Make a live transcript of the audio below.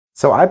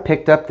So I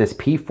picked up this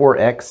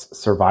P4X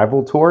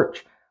survival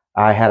torch.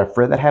 I had a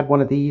friend that had one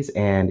of these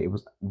and it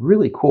was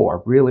really cool. I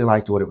really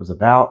liked what it was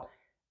about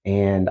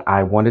and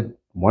I wanted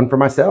one for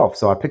myself.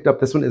 So I picked up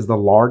this one. Is the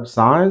large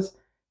size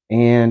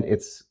and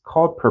it's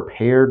called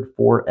Prepared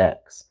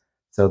 4X.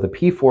 So the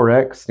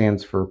P4X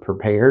stands for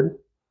prepared.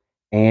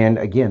 And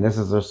again, this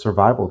is a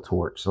survival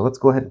torch. So let's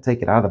go ahead and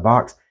take it out of the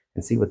box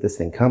and see what this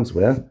thing comes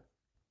with.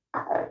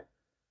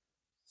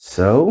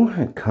 So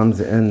it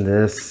comes in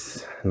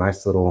this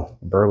nice little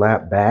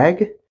burlap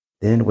bag.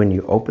 Then when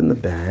you open the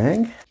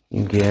bag,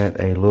 you get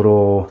a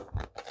little,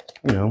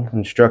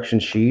 instruction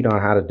sheet on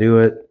how to do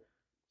it.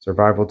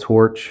 Survival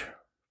torch,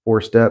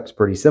 4 steps,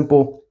 pretty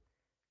simple.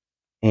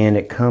 And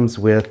it comes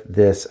with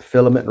this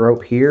filament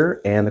rope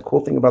here. And the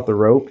cool thing about the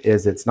rope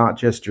is it's not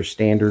just your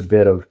standard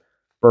bit of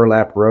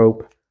burlap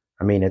rope.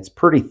 I mean, it's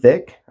pretty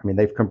thick. I mean,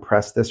 they've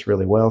compressed this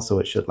really well, so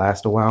it should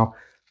last a while.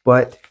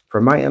 But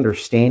from my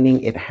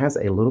understanding, it has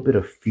a little bit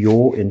of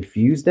fuel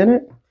infused in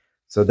it.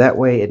 So that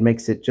way it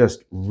makes it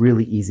just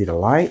really easy to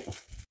light.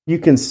 You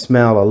can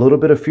smell a little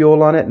bit of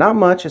fuel on it. Not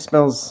much. It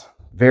smells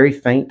very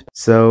faint.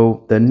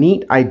 So the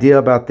neat idea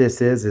about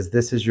this is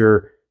this is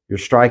your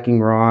striking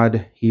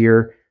rod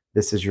here.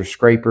 This is your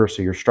scraper.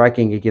 So you're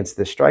striking against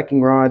this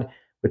striking rod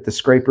with the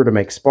scraper to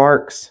make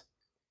sparks.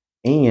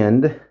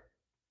 And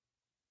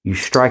you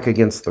strike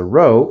against the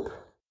rope,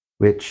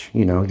 which,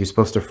 you're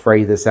supposed to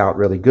fray this out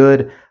really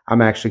good.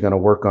 I'm actually going to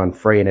work on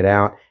fraying it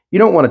out. You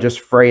don't want to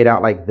just fray it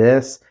out like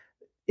this.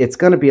 It's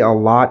going to be a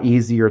lot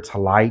easier to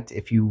light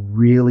if you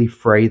really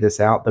fray this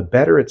out. The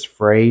better it's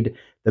frayed,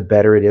 the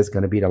better it is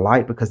going to be to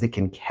light because it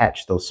can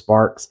catch those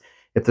sparks.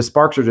 If the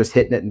sparks are just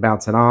hitting it and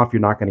bouncing off,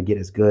 you're not going to get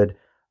as good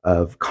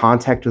of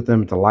contact with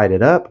them to light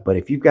it up. But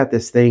if you've got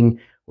this thing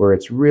where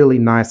it's really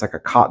nice, like a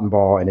cotton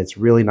ball, and it's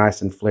really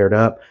nice and flared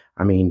up,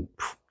 I mean,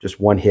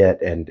 just one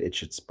hit and it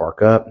should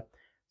spark up.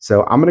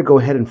 So I'm going to go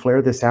ahead and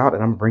flare this out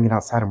and I'm going to bring it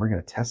outside and we're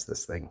going to test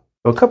this thing.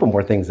 So a couple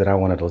more things that I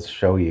wanted to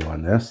show you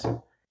on this.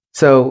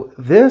 So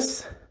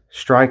this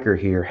striker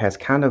here has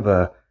kind of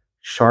a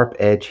sharp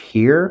edge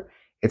here.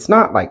 It's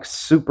not like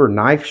super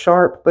knife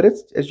sharp, but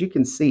it's, as you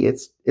can see,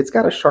 it's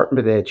got a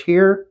sharpened edge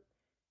here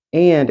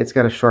and it's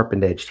got a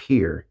sharpened edge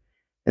here.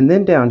 And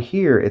then down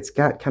here, it's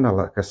got kind of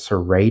like a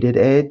serrated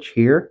edge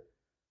here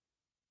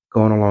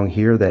going along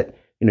here that,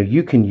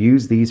 you can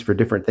use these for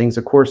different things.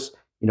 Of course,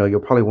 you'll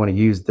probably want to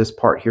use this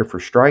part here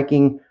for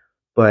striking,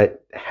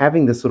 but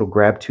having this little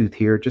grab tooth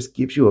here just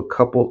gives you a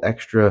couple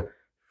extra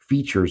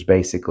features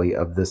basically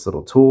of this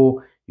little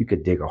tool. You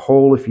could dig a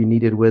hole if you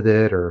needed with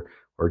it or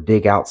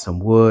dig out some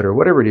wood or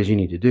whatever it is you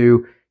need to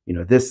do.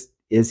 This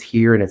is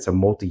here and it's a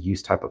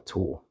multi-use type of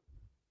tool.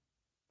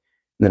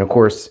 And then of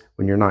course,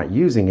 when you're not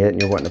using it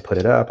and you're wanting to put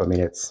it up, I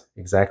mean, it's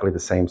exactly the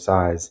same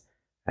size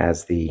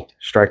as the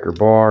striker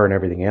bar and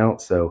everything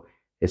else. So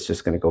it's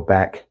just going to go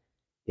back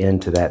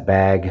into that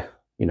bag,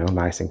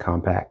 nice and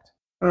compact.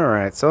 All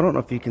right, so I don't know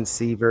if you can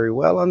see very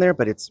well on there,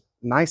 but it's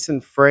nice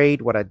and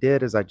frayed. What I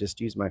did is I just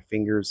used my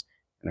fingers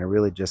and I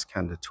really just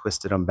kind of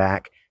twisted them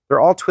back.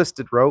 They're all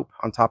twisted rope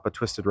on top of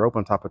twisted rope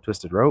on top of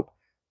twisted rope.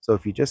 So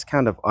if you just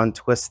kind of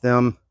untwist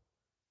them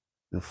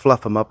and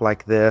fluff them up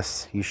like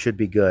this, you should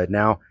be good.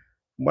 Now,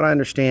 what I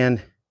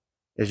understand,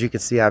 as you can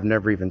see, I've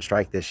never even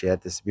striked this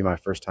yet. This would be my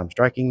first time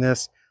striking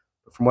this.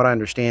 But from what I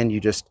understand,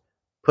 you just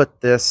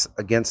put this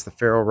against the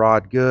ferro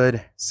rod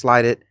good,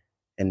 slide it,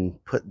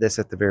 and put this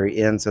at the very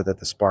end so that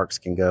the sparks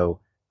can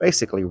go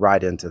basically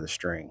right into the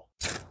string.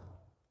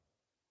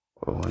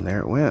 Oh, and there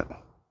it went.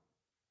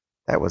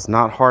 That was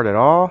not hard at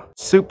all.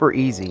 Super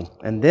easy.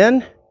 And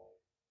then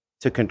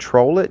to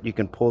control it, you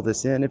can pull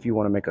this in if you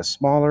want to make a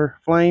smaller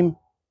flame,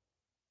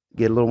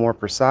 get a little more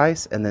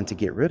precise. And then to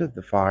get rid of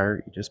the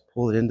fire, you just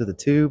pull it into the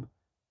tube,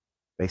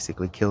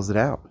 basically kills it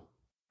out.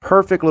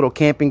 Perfect little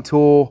camping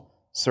tool,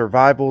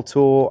 survival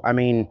tool. I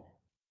mean,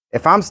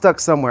 if I'm stuck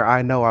somewhere,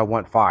 I know I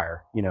want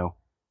fire,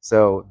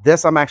 So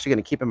this I'm actually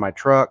going to keep in my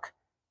truck.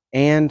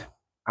 And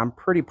I'm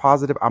pretty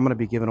positive I'm going to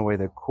be giving away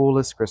the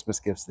coolest Christmas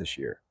gifts this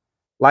year.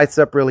 Lights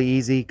up really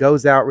easy,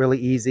 goes out really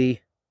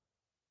easy.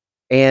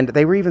 And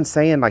they were even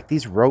saying like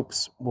these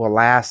ropes will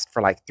last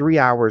for like 3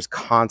 hours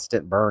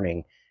constant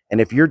burning.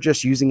 And if you're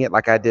just using it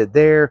like I did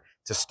there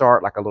to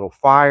start like a little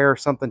fire,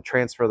 something,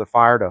 transfer the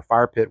fire to a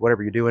fire pit,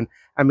 whatever you're doing.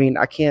 I mean,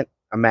 I can't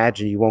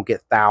imagine you won't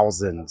get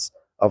thousands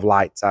of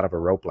lights out of a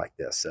rope like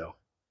this. So,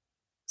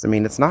 I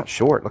mean, it's not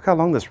short. Look how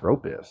long this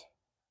rope is.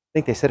 I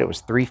think they said it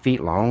was 3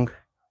 feet long.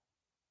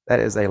 That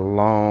is a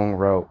long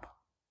rope.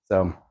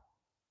 So,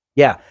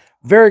 yeah,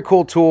 very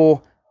cool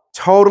tool.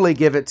 Totally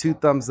give it 2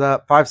 thumbs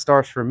up, 5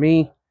 stars for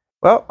me.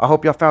 Well, I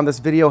hope y'all found this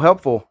video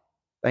helpful.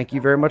 Thank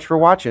you very much for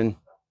watching.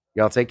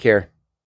 Y'all take care.